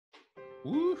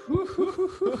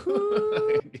Woo-hoo-hoo-hoo-hoo.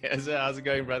 Yes, how's it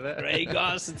going, brother? Great,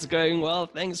 guys. It's going well.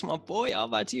 Thanks, my boy. How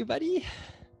about you, buddy?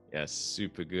 Yes,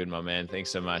 super good, my man.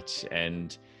 Thanks so much.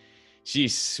 And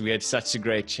geez, we had such a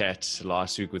great chat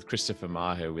last week with Christopher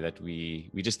Maher that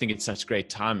we just think it's such great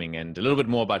timing. And a little bit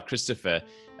more about Christopher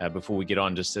before we get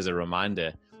on, just as a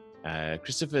reminder.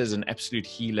 Christopher is an absolute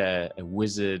healer, a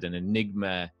wizard, an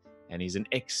enigma, and he's an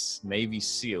ex-Navy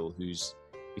SEAL who's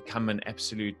become an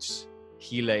absolute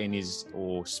healer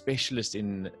or specialist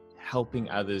in helping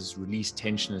others release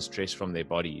tension and stress from their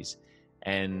bodies.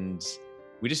 And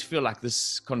we just feel like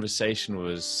this conversation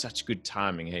was such good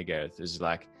timing. Hey, Gareth, it's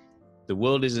like the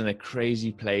world is in a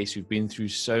crazy place. We've been through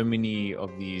so many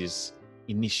of these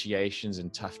initiations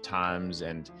and tough times,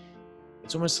 and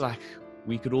it's almost like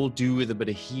we could all do with a bit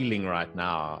of healing right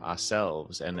now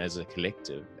ourselves and as a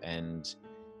collective. And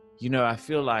I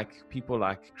feel like people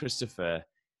like Christopher,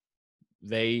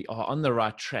 they are on the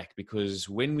right track, because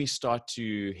when we start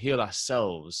to heal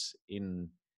ourselves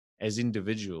as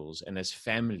individuals and as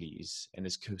families and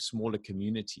as smaller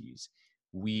communities,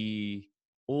 we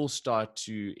all start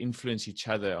to influence each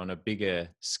other on a bigger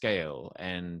scale.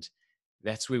 And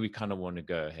that's where we kind of want to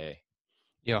go. Hey.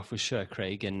 Yeah, for sure,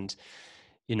 Craig. And,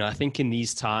 I think in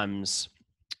these times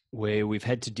where we've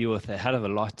had to deal with a hell of a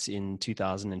lot in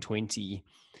 2020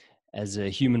 as a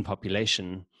human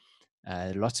population,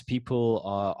 lots of people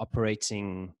are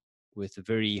operating with a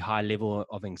very high level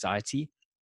of anxiety,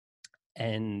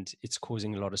 and it's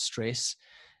causing a lot of stress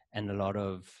and a lot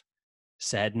of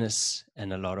sadness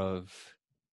and a lot of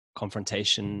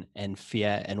confrontation and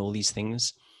fear and all these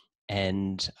things.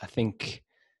 And I think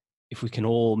if we can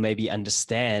all maybe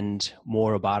understand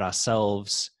more about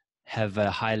ourselves, have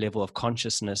a high level of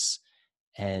consciousness,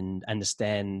 and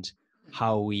understand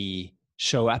how we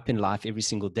show up in life every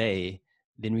single day,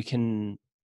 then we can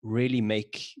really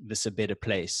make this a better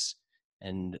place.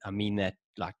 And I mean that,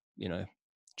 like,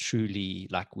 truly,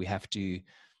 like, we have to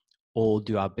all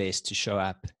do our best to show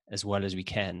up as well as we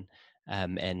can.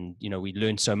 And we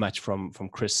learned so much from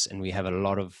Chris, and we have a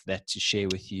lot of that to share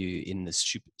with you in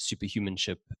this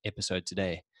Superhumanship episode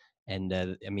today. And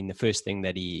the first thing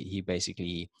that he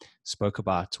basically spoke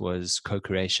about was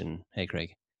co-creation. Hey,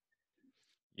 Craig.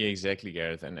 Yeah, exactly,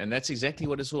 Gareth. And that's exactly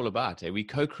what it's all about. We're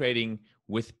co-creating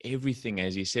with everything,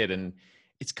 as you said. And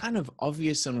it's kind of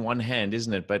obvious on one hand,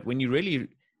 isn't it? But when you really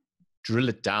drill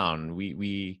it down,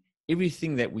 we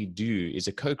everything that we do is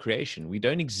a co-creation. We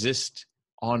don't exist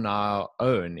on our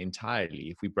own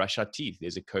entirely. If we brush our teeth,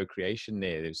 there's a co-creation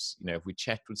there. There's, if we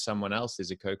chat with someone else,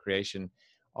 there's a co-creation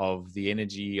of the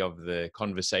energy of the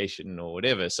conversation or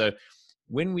whatever. So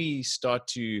when we start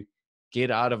to get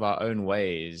out of our own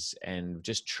ways and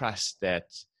just trust that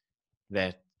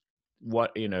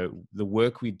what the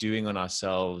work we're doing on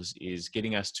ourselves is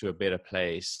getting us to a better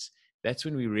place, that's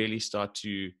when we really start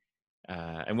to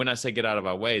and when I say get out of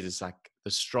our ways, it's like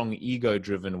the strong ego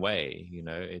driven way.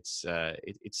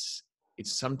 It's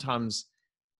sometimes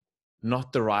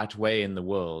not the right way in the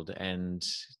world. And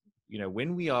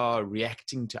when we are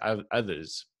reacting to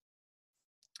others,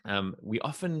 we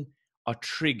often are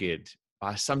triggered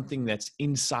by something that's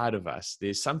inside of us.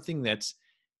 There's something that's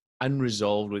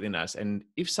unresolved within us. And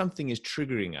if something is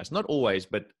triggering us, not always,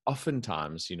 but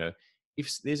oftentimes,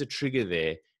 if there's a trigger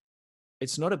there,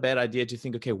 it's not a bad idea to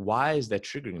think, okay, why is that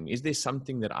triggering me? Is there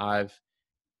something that I've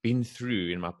been through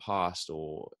in my past,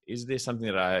 or is there something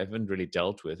that I haven't really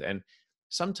dealt with? And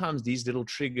sometimes these little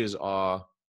triggers are,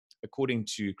 according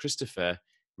to Christopher,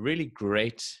 really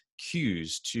great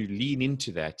cues to lean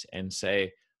into that and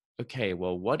say, okay,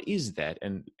 well, what is that?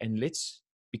 And let's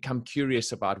become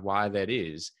curious about why that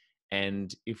is.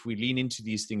 And if we lean into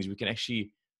these things, we can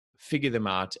actually figure them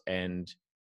out and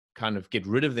kind of get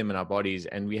rid of them in our bodies.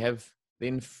 And we have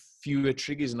then fewer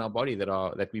triggers in our body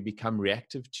that we become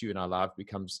reactive to, and our life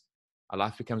becomes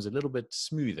a little bit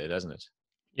smoother, doesn't it?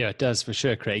 Yeah, it does, for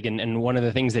sure, Craig. And one of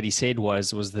the things that he said was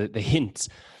the hint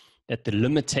that the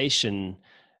limitation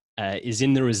is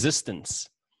in the resistance.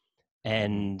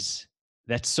 And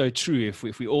that's so true.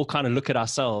 If we all kind of look at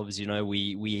ourselves,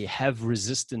 we have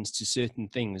resistance to certain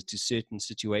things, to certain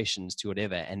situations, to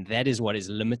whatever. And that is what is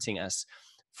limiting us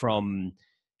from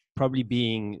probably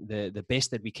being the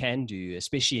best that we can do,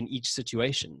 especially in each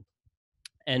situation.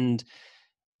 And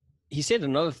he said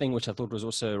another thing, which I thought was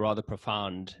also rather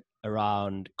profound,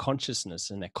 around consciousness,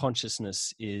 and that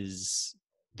consciousness is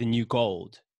the new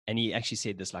gold. And he actually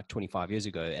said this like 25 years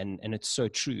ago. And it's so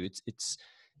true. It's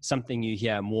something you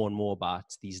hear more and more about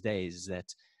these days,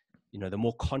 that, the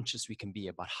more conscious we can be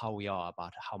about how we are,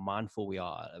 about how mindful we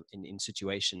are in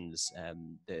situations,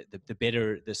 the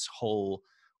better this whole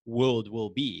world will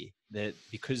be. That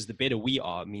because the better we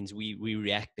are means we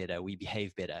react better, we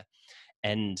behave better.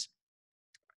 And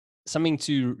something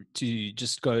to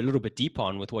just go a little bit deeper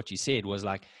on with what you said was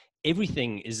like,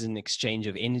 everything is an exchange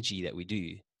of energy that we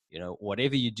do. You know,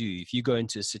 whatever you do, if you go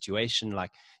into a situation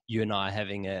like you and I are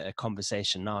having a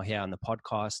conversation now here on the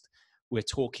podcast, we're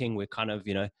talking, we're kind of,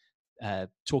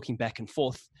 talking back and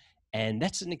forth, and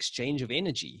that's an exchange of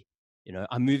energy. You know,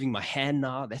 I'm moving my hand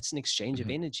now, that's an exchange of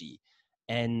energy.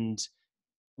 And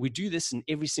we do this in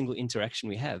every single interaction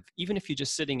we have. Even if you're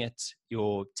just sitting at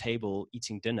your table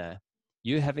eating dinner,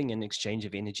 you're having an exchange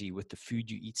of energy with the food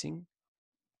you're eating,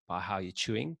 by how you're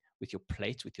chewing, with your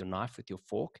plate, with your knife, with your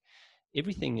fork.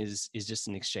 Everything is just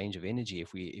an exchange of energy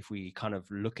if we kind of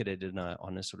look at it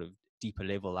on a sort of deeper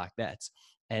level like that.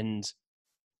 And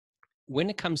when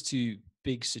it comes to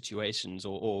big situations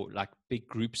or like big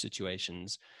group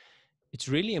situations, it's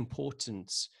really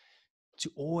important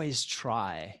to always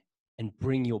try and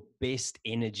bring your best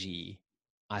energy,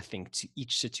 I think, to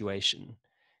each situation.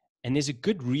 And there's a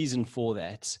good reason for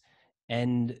that.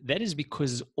 And that is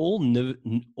because all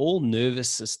nervous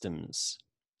systems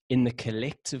in the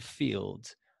collective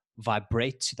field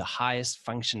vibrate to the highest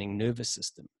functioning nervous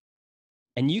system.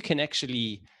 And you can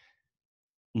actually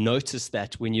notice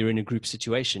that when you're in a group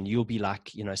situation. You'll be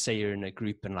like, say you're in a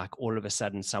group and like all of a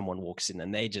sudden someone walks in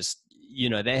and they just,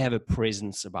 they have a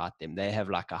presence about them. They have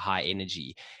like a high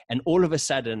energy. And all of a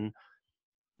sudden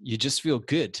you just feel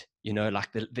good,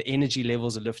 like the energy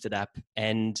levels are lifted up.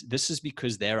 And this is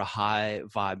because they're a high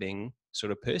vibing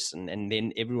sort of person. And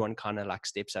then everyone kind of like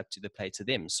steps up to the plate to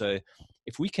them. So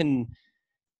if we can,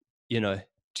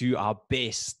 do our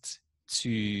best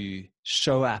to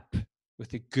show up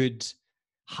with a good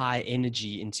high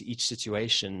energy into each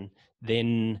situation,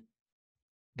 then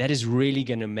that is really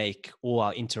going to make all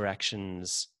our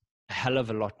interactions a hell of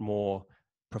a lot more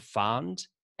profound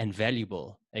and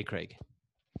valuable. Hey, Craig.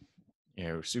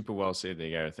 Yeah, super well said there,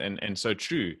 Gareth, and so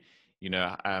true.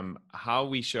 How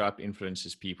we show up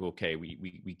influences people. Okay,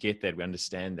 we get that, we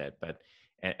understand that, but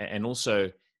and also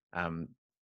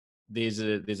there's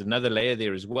another layer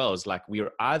there as well. It's like we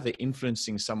are either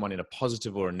influencing someone in a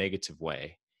positive or a negative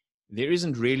way. There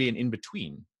isn't really an in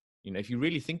between. If you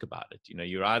really think about it,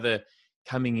 you're either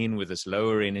coming in with this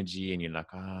lower energy and you're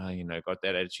like, got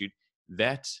that attitude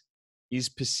that is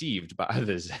perceived by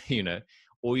others,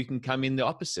 or you can come in the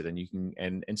opposite and you can,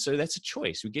 and so that's a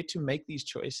choice. We get to make these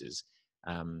choices.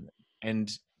 And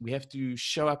we have to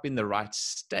show up in the right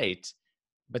state,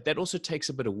 but that also takes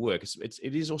a bit of work.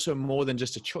 It is also more than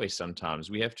just a choice. Sometimes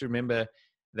we have to remember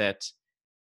that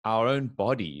our own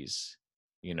bodies,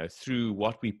 through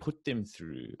what we put them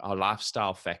through, our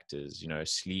lifestyle factors,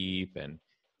 sleep and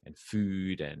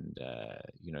food and,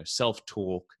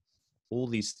 self-talk, all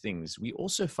these things, we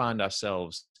also find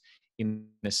ourselves in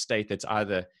a state that's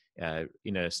either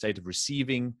in a state of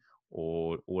receiving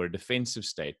or a defensive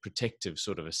state, protective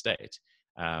sort of a state.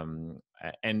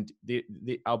 And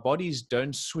our bodies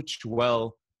don't switch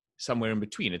well somewhere in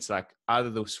between. It's like either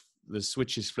the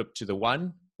switch is flipped to the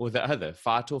one or the other,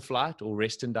 fight or flight or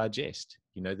rest and digest.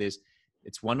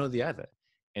 It's one or the other.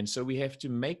 And so we have to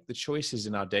make the choices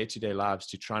in our day-to-day lives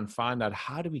to try and find out,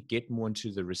 how do we get more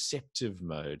into the receptive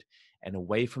mode and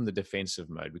away from the defensive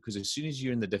mode? Because as soon as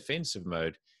you're in the defensive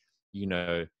mode,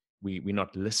 we're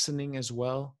not listening as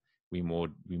well. We're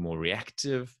more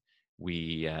reactive.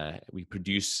 We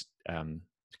produce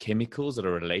chemicals that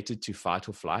are related to fight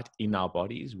or flight in our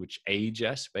bodies, which age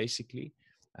us basically.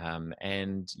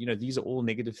 And these are all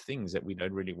negative things that we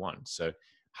don't really want. So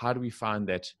how do we find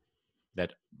that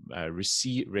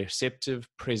receptive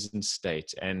present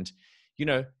state? And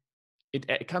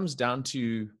it comes down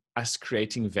to us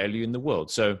creating value in the world.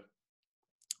 So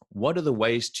what are the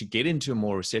ways to get into a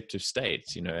more receptive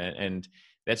state? And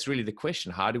that's really the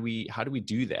question. How do we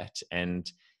do that? And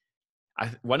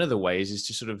one of the ways is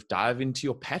to sort of dive into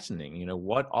your patterning.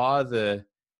 What are the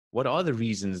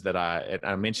reasons that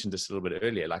I mentioned this a little bit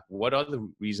earlier, like what are the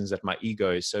reasons that my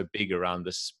ego is so big around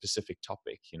this specific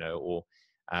topic, or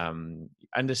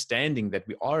understanding that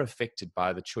we are affected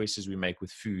by the choices we make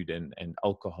with food and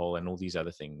alcohol and all these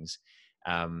other things.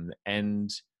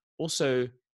 And also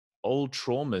old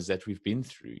traumas that we've been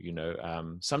through,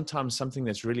 sometimes something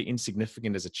that's really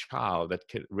insignificant as a child that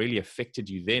really affected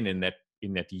you then in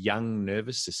that young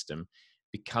nervous system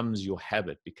becomes your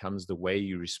habit, becomes the way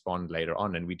you respond later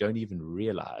on, and we don't even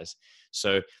realize.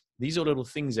 So these are little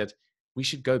things that we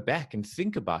should go back and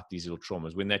think about, these little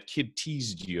traumas. When that kid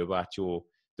teased you about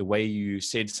the way you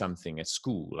said something at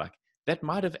school, like that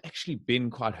might have actually been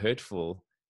quite hurtful.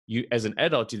 You as an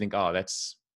adult, you think, oh,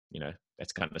 that's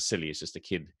kind of silly, it's just a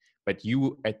kid. But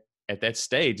you at at that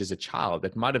stage as a child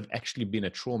that might have actually been a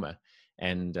trauma.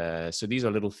 And so these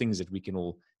are little things that we can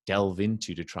all delve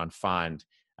into to try and find,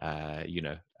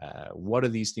 what are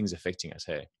these things affecting us?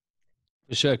 Hey.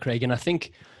 For sure, Craig. And I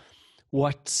think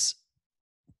what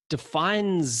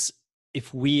defines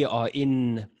if we are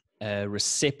in a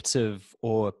receptive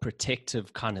or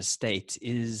protective kind of state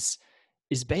is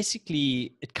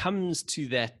basically, it comes to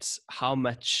that how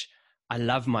much I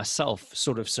love myself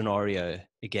sort of scenario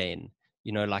again.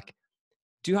 Like,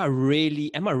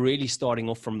 am I really starting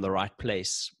off from the right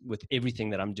place with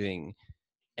everything that I'm doing?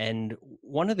 And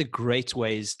one of the great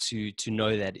ways to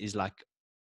know that is like,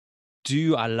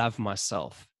 do I love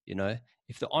myself?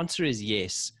 If the answer is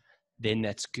yes, then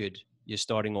that's good. You're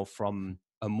starting off from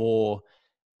a more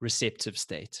receptive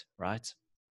state, right?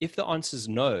 If the answer is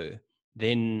no,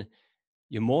 then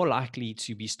you're more likely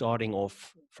to be starting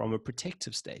off from a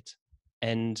protective state.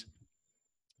 And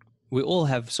we all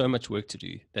have so much work to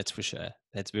do. That's for sure.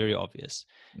 That's very obvious.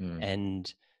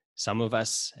 And some of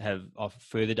us are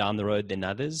further down the road than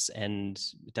others, and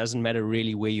it doesn't matter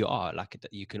really where you are. Like,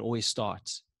 you can always start.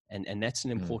 And that's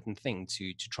an important thing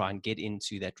to try and get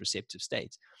into that receptive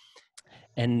state.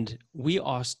 And we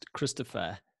asked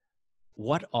Christopher,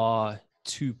 what are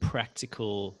 2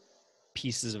 practical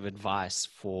pieces of advice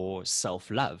for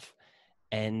self-love?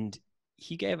 And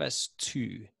he gave us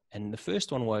 2. And the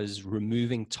first one was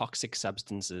removing toxic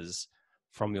substances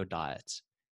from your diet.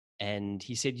 And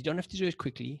he said, you don't have to do it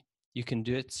quickly. You can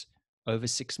do it over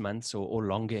 6 months or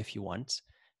longer if you want.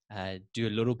 Do a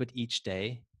little bit each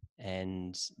day,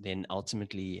 and then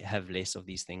ultimately have less of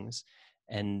these things.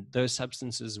 And those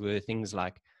substances were things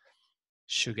like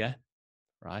sugar,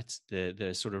 right?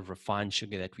 The sort of refined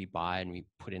sugar that we buy and we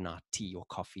put in our tea or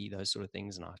coffee, those sort of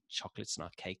things, and our chocolates and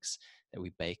our cakes that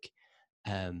we bake.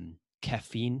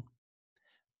 Caffeine,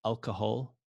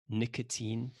 alcohol,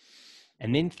 nicotine,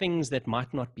 and then things that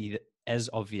might not be as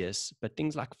obvious, but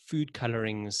things like food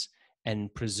colorings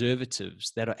and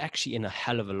preservatives that are actually in a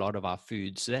hell of a lot of our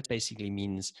food. So that basically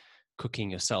means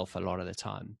cooking yourself a lot of the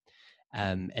time.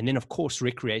 And then, of course,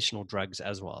 recreational drugs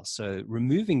as well. So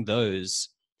removing those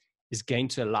is going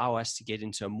to allow us to get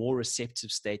into a more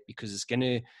receptive state, because it's going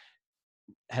to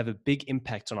have a big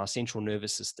impact on our central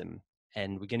nervous system.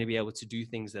 And we're going to be able to do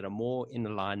things that are more in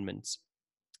alignment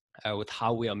with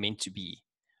how we are meant to be,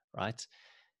 right?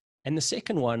 And the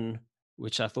second one,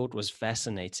 which I thought was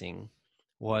fascinating,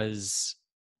 was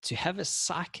to have a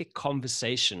psychic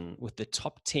conversation with the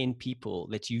top 10 people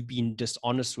that you've been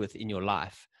dishonest with in your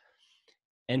life.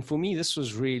 And for me, this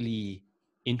was really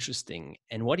interesting.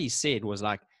 And what he said was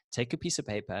like, take a piece of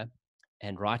paper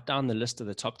and write down the list of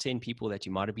the top 10 people that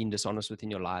you might have been dishonest with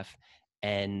in your life,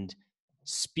 and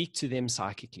speak to them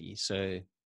psychically. So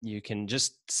you can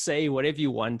just say whatever you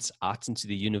want out into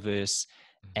the universe,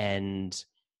 and,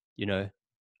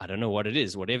 I don't know what it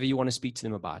is, whatever you want to speak to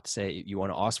them about. Say you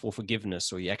want to ask for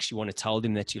forgiveness, or you actually want to tell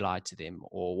them that you lied to them,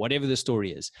 or whatever the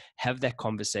story is. Have that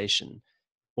conversation,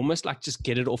 almost like just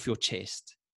get it off your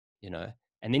chest,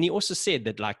 And then he also said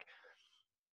that, like,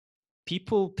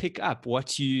 people pick up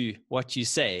what you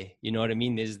say, you know what I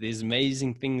mean? There's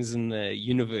amazing things in the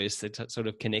universe that sort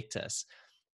of connect us.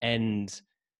 And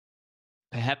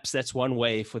perhaps that's one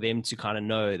way for them to kind of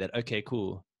know that, okay,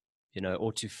 cool,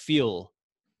 or to feel,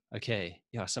 okay,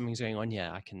 yeah, something's going on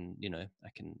here. I can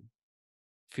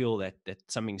feel that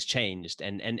something's changed,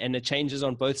 and it changes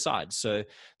on both sides. So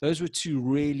those were 2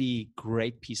 really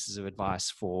great pieces of advice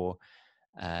for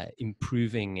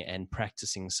improving and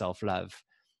practicing self-love.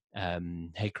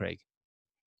 Hey, Craig.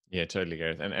 Yeah, totally,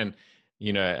 Gareth. And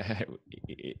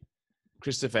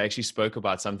Christopher actually spoke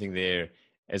about something there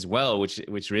as well, which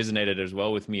resonated as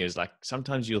well with me. Is like,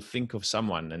 sometimes you'll think of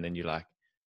someone and then you're like,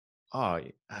 oh,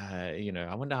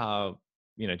 I wonder how,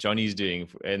 Johnny's doing.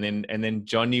 And then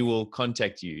Johnny will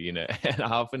contact you, and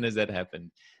how often has that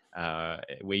happened?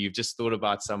 Where you've just thought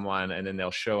about someone and then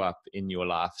they'll show up in your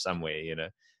life somewhere,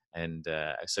 and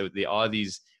so there are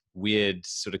these weird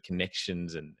sort of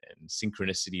connections and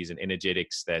synchronicities and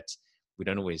energetics that we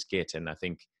don't always get. And I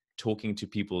think talking to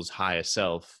people's higher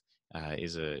self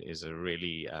is a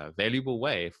really valuable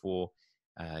way for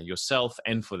yourself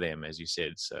and for them, as you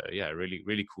said. So yeah, really,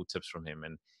 really cool tips from him.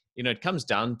 And, it comes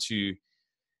down to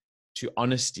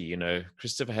honesty.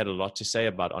 Christopher had a lot to say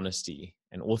about honesty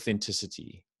and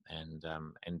authenticity,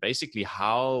 and basically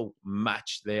how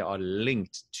much they are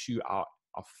linked to our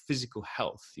physical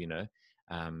health,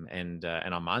 and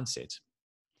our mindset.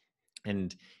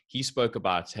 And he spoke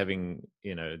about having,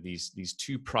 these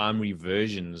 2 primary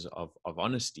versions of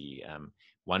honesty,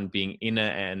 one being inner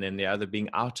and then the other being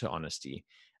outer honesty.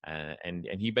 And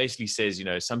he basically says,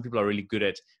 some people are really good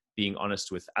at being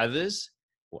honest with others,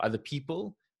 or other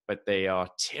people, but they are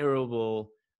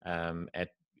terrible at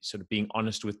sort of being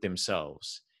honest with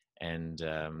themselves. And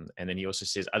then he also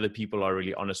says other people are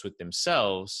really honest with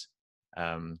themselves,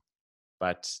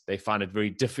 but they find it very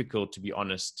difficult to be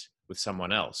honest with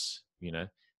someone else, you know?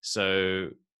 So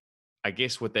I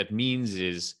guess what that means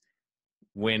is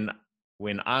when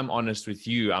I'm honest with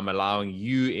you, I'm allowing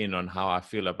you in on how I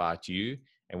feel about you.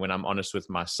 And when I'm honest with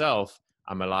myself,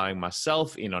 I'm allowing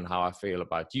myself in on how I feel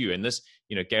about you. And this,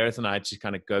 you know, Gareth and I just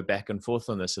kind of go back and forth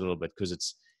on this a little bit, because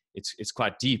it's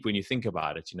quite deep when you think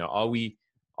about it. You know, are we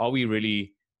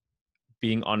really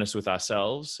being honest with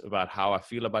ourselves about how I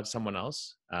feel about someone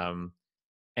else?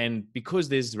 And because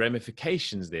there's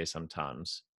ramifications there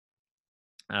sometimes.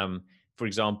 For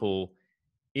example,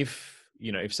 if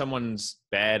someone's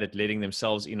bad at letting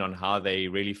themselves in on how they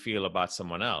really feel about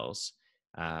someone else,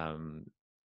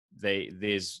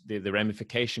 the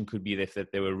ramification could be that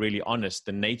if they were really honest,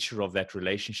 the nature of that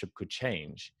relationship could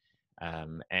change,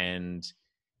 and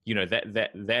you know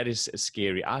that is a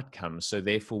scary outcome. So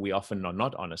therefore, we often are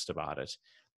not honest about it,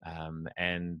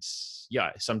 and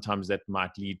yeah, sometimes that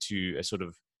might lead to a sort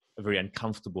of a very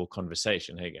uncomfortable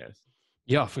conversation. Hey, Gareth.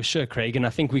 Yeah, for sure, Craig. And I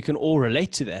think we can all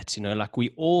relate to that. You know, like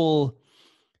we all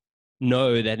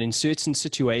know that in certain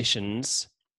situations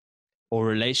or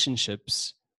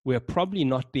relationships, we're probably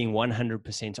not being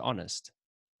 100% honest.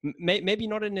 Maybe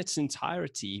not in its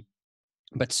entirety,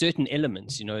 but certain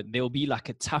elements. You know, there'll be like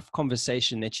a tough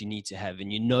conversation that you need to have,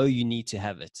 and you know you need to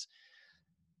have it,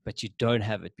 but you don't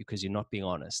have it because you're not being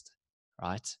honest,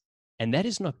 right? And that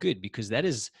is not good, because that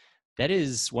is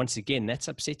once again, that's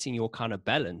upsetting your kind of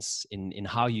balance in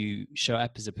how you show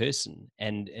up as a person.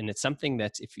 And it's something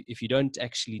that if you don't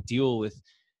actually deal with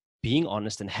being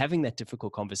honest and having that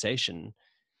difficult conversation,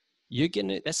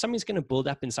 something's gonna build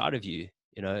up inside of you,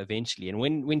 you know, eventually. And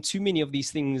when too many of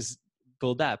these things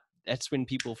build up, that's when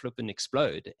people flip and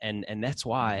explode. And that's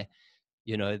why,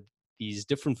 you know, these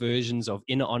different versions of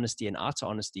inner honesty and outer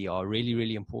honesty are really,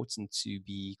 really important to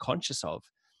be conscious of,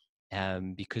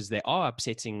 because they are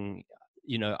upsetting,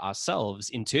 you know, ourselves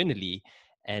internally.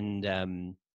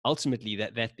 And ultimately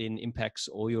that then impacts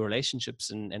all your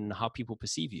relationships and how people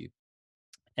perceive you.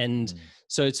 And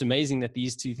so it's amazing that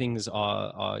these two things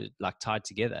are like tied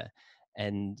together.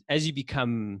 And as you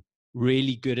become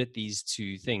really good at these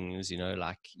two things, you know,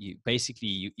 like you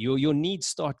basically your needs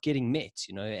start getting met,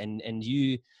 you know, and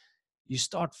you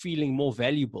start feeling more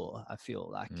valuable. I feel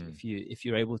like if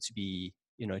you're able to be,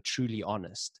 you know, truly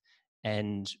honest.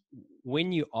 And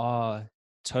when you are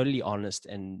totally honest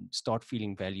and start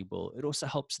feeling valuable, it also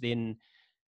helps then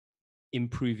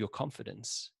improve your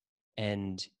confidence,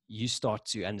 and you start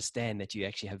to understand that you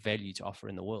actually have value to offer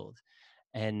in the world.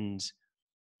 And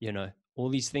you know, all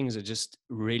these things are just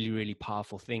really, really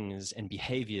powerful things and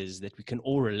behaviors that we can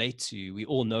all relate to. We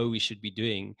all know we should be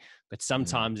doing, but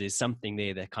sometimes there's something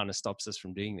there that kind of stops us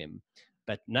from doing them.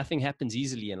 But nothing happens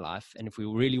easily in life. And if we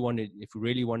really want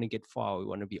to get far, we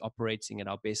want to be operating at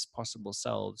our best possible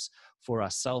selves for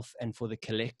ourselves and for the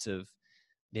collective,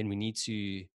 then we need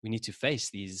to face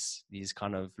these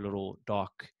kind of little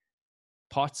dark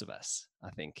parts of us, I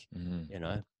think, you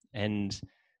know. And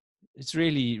it's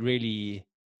really, really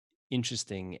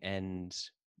interesting, and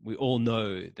we all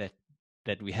know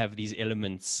that we have these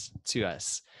elements to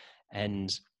us.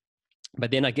 And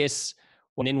but then I guess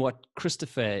what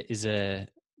Christopher is a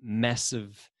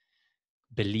massive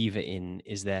believer in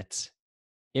is that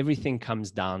everything comes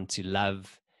down to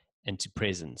love and to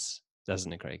presence,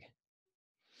 doesn't it, Craig?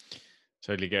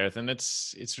 Totally, Gareth. And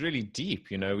it's really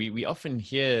deep. You know, we often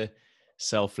hear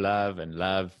self-love and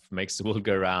love makes the world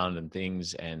go round and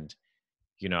things. And,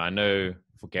 you know, I know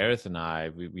for Gareth and I,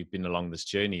 we've been along this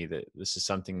journey that this is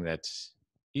something that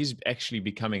is actually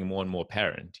becoming more and more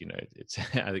apparent. You know, it's,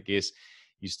 I guess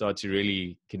you start to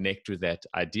really connect with that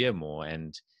idea more.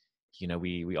 And, you know,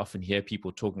 we often hear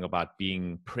people talking about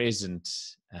being present,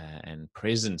 and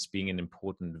presence being an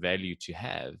important value to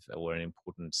have, or an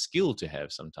important skill to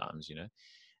have sometimes, you know.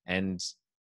 And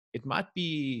it might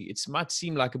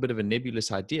seem like a bit of a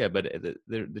nebulous idea, but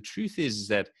the truth is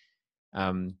that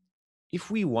if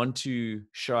we want to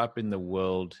show up in the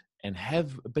world and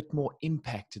have a bit more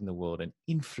impact in the world and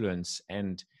influence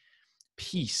and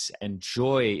peace and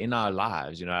joy in our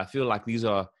lives, you know, I feel like these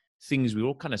are things we're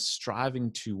all kind of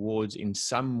striving towards in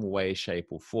some way, shape,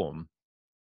 or form,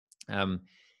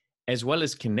 as well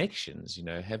as connections, you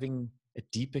know, having a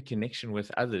deeper connection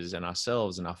with others and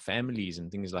ourselves and our families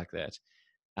and things like that.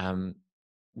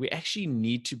 We actually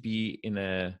need to be in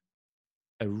a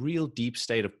real deep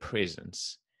state of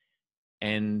presence.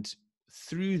 And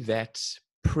through that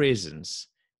presence,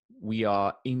 we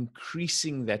are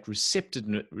increasing that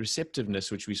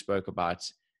receptiveness, which we spoke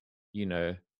about,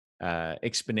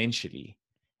 exponentially.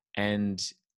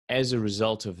 And as a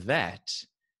result of that,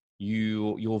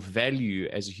 your value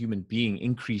as a human being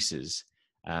increases.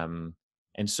 And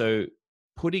so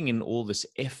putting in all this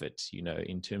effort,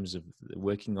 in terms of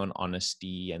working on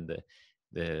honesty and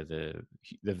the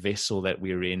vessel that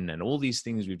we're in and all these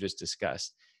things we've just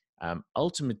discussed,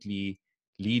 ultimately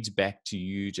leads back to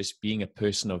you just being a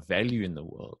person of value in the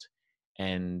world.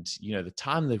 And the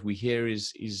time that we here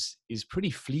is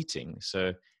pretty fleeting.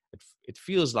 So it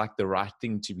feels like the right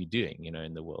thing to be doing,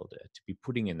 in the world, to be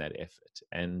putting in that effort.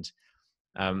 And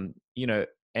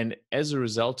and as a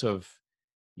result of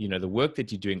the work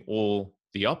that you're doing, or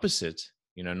the opposite,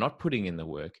 not putting in the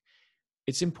work,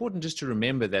 it's important just to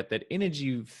remember that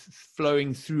energy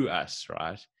flowing through us,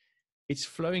 right? It's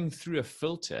flowing through a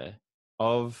filter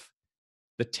of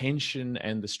the tension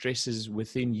and the stresses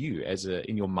within you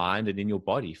in your mind and in your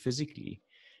body physically.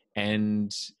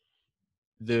 And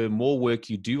the more work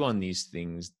you do on these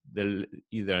things,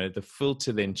 the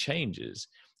filter then changes,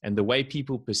 and the way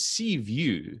people perceive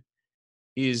you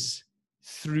is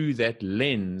through that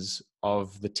lens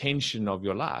of the tension of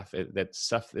your life, that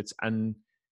stuff that's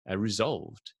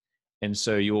unresolved. And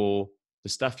so the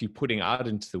stuff you're putting out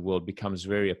into the world becomes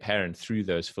very apparent through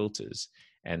those filters.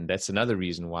 And that's another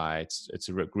reason why it's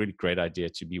a really great idea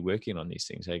to be working on these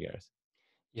things. Hey, Gareth?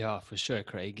 Yeah, for sure,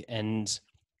 Craig. And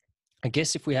I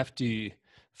guess if we have to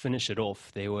finish it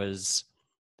off, there was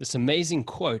this amazing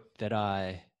quote that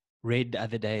I read the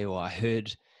other day, or I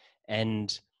heard.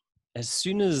 And as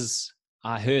soon as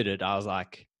I heard it, I was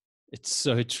like, it's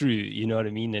so true. You know what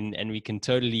I mean? And we can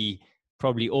totally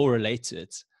probably all relate to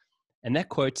it. And that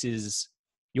quote is,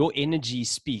 your energy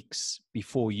speaks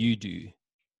before you do.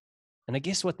 And I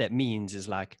guess what that means is,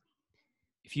 like,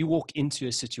 if you walk into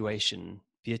a situation,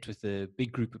 be it with a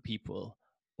big group of people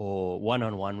or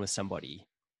one-on-one with somebody,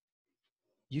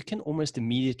 you can almost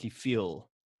immediately feel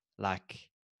like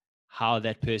how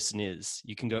that person is.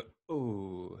 You can go,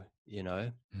 oh,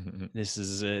 this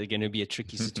is going to be a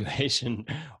tricky situation.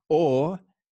 Or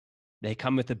they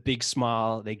come with a big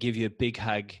smile, they give you a big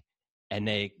hug, and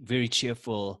they're very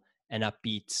cheerful and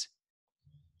upbeat.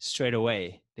 Straight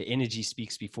away, the energy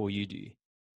speaks before you do.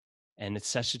 And it's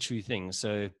such a true thing.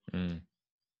 So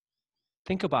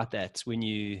think about that when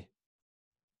you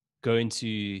go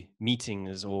into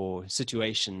meetings or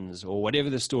situations or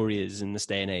whatever the story is in this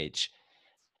day and age,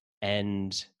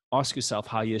 and ask yourself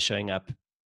how you're showing up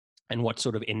and what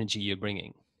sort of energy you're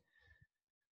bringing.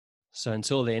 So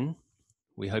until then,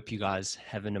 we hope you guys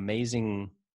have an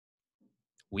amazing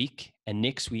week. And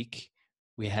next week,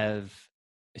 we have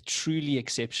a truly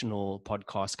exceptional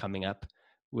podcast coming up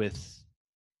with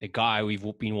a guy we've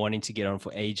been wanting to get on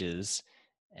for ages.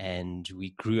 And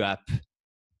we grew up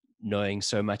knowing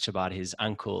so much about his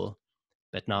uncle,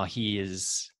 but now he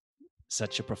is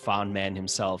such a profound man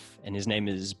himself. And his name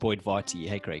is Boyd Varty.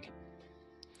 Hey, Craig.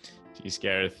 Geez,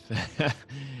 Gareth,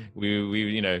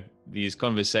 we these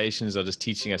conversations are just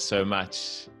teaching us so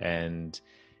much. And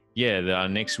our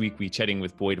next week we're chatting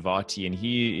with Boyd Varty, and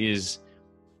he is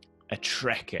a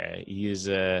tracker. He is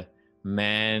a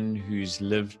man who's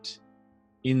lived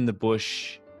in the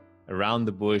bush, around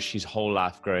the bush, his whole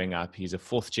life growing up. He's a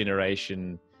fourth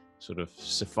generation sort of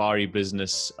safari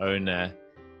business owner,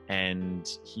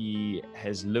 and he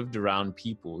has lived around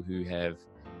people who have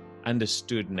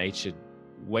understood nature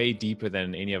way deeper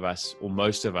than any of us, or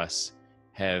most of us,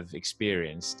 have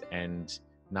experienced. And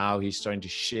now he's starting to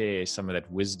share some of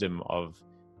that wisdom of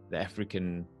the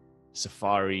African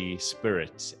safari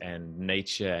spirit and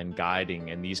nature and guiding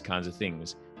and these kinds of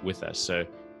things with us. So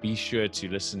be sure to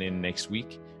listen in next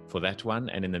week for that one.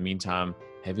 And in the meantime,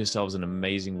 have yourselves an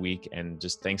amazing week. And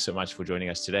just thanks so much for joining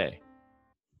us today.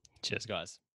 Cheers,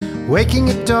 guys. Waking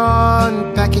at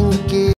dawn, packing the gear.